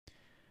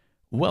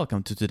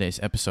Welcome to today's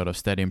episode of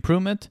Steady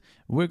Improvement.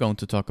 We're going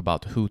to talk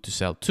about who to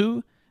sell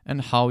to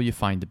and how you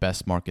find the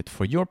best market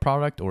for your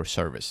product or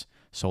service.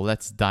 So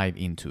let's dive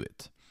into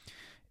it.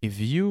 If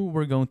you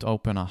were going to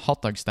open a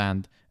hot dog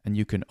stand and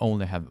you can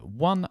only have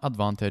one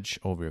advantage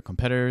over your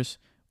competitors,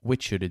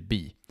 which should it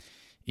be?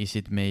 Is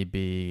it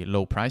maybe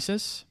low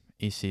prices?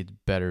 Is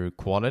it better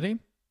quality?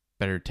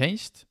 Better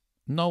taste?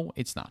 No,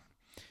 it's not.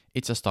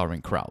 It's a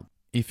starving crowd.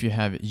 If you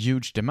have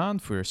huge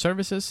demand for your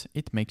services,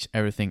 it makes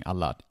everything a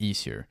lot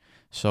easier.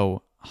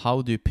 So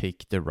how do you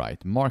pick the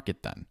right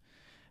market then?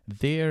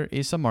 There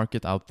is a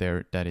market out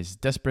there that is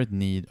desperate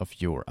need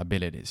of your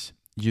abilities.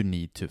 You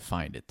need to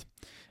find it.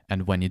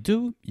 And when you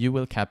do, you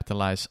will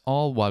capitalize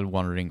all while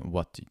wondering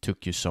what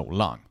took you so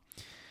long.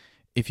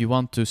 If you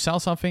want to sell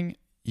something,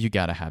 you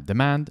gotta have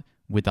demand.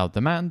 Without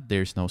demand,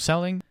 there's no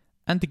selling.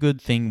 And the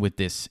good thing with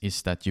this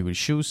is that you will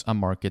choose a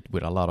market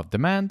with a lot of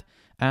demand.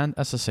 And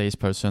as a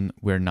salesperson,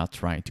 we're not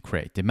trying to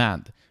create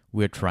demand.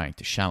 We're trying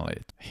to channel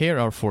it. Here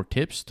are 4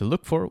 tips to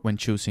look for when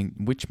choosing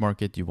which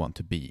market you want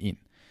to be in.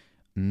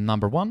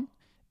 Number 1,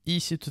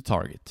 easy to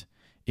target.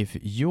 If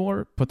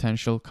your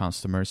potential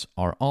customers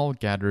are all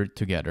gathered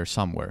together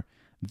somewhere,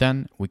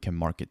 then we can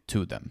market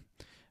to them.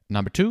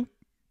 Number 2,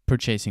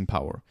 purchasing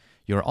power.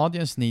 Your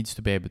audience needs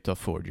to be able to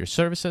afford your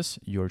services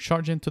you're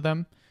charging to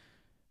them.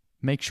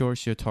 Make sure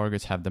your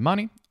targets have the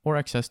money or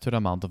access to the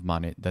amount of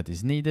money that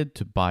is needed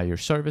to buy your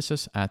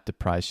services at the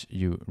price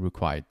you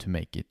require to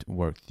make it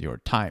worth your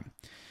time.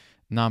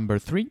 Number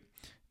 3,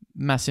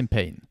 mass in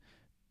pain.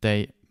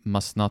 They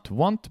must not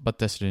want but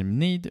desperately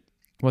need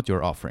what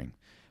you're offering.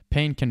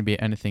 Pain can be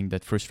anything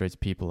that frustrates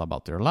people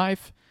about their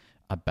life.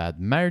 A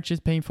bad marriage is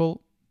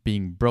painful.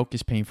 Being broke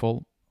is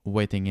painful.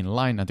 Waiting in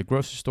line at the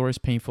grocery store is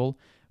painful.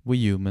 We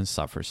humans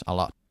suffers a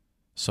lot.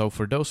 So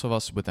for those of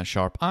us with a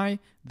sharp eye,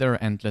 there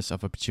are endless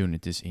of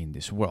opportunities in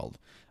this world.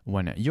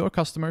 When your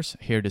customers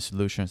hear the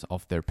solutions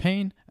of their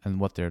pain and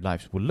what their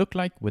lives would look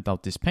like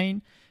without this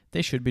pain,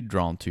 they should be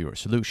drawn to your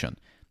solution.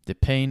 The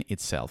pain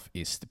itself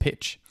is the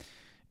pitch.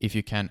 If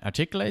you can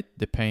articulate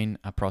the pain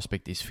a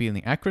prospect is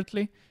feeling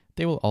accurately,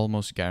 they will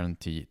almost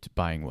guarantee to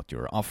buying what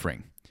you're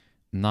offering.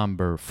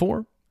 Number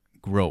 4,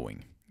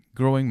 growing.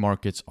 Growing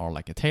markets are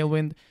like a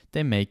tailwind.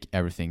 They make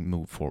everything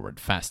move forward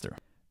faster.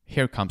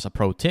 Here comes a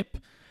pro tip.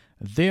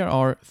 There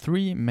are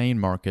 3 main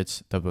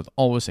markets that will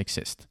always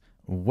exist: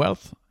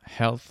 wealth,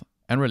 health,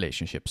 and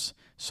relationships.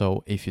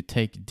 So if you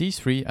take these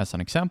 3 as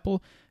an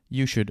example,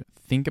 you should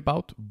think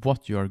about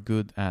what you are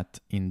good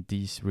at in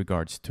these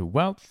regards to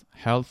wealth,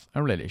 health,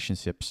 and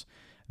relationships.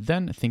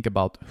 Then think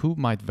about who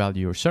might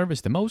value your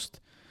service the most,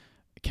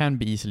 can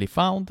be easily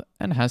found,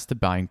 and has the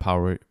buying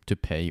power to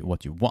pay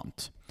what you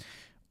want.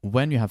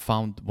 When you have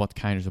found what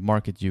kind of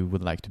market you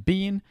would like to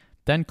be in,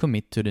 then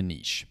commit to the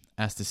niche.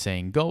 As the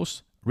saying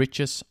goes,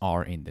 riches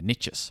are in the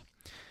niches.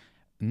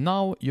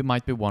 Now you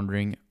might be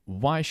wondering,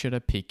 why should I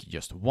pick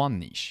just one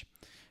niche?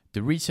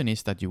 The reason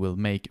is that you will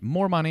make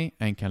more money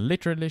and can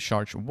literally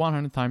charge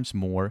 100 times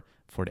more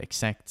for the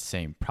exact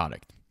same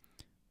product.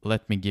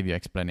 Let me give you an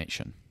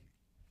explanation.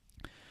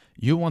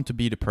 You want to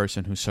be the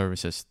person who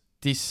services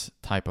this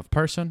type of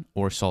person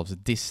or solves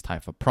this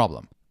type of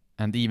problem.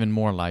 And even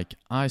more like,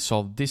 I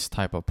solve this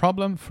type of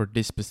problem for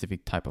this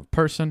specific type of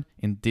person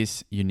in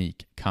this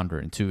unique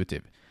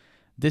counterintuitive.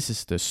 This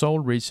is the sole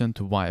reason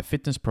to why a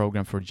fitness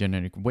program for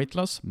generic weight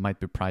loss might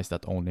be priced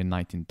at only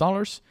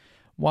 $19,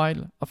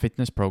 while a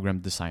fitness program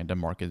designed and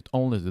marketed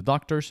only to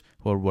doctors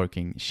who are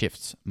working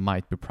shifts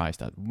might be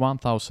priced at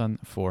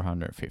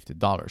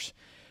 $1,450.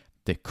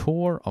 The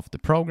core of the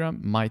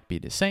program might be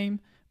the same,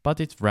 but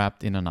it's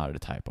wrapped in another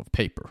type of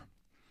paper.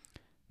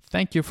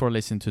 Thank you for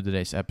listening to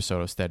today's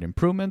episode of Steady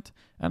Improvement,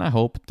 and I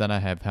hope that I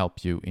have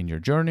helped you in your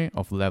journey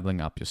of leveling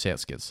up your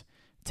sales skills.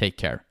 Take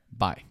care.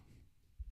 Bye.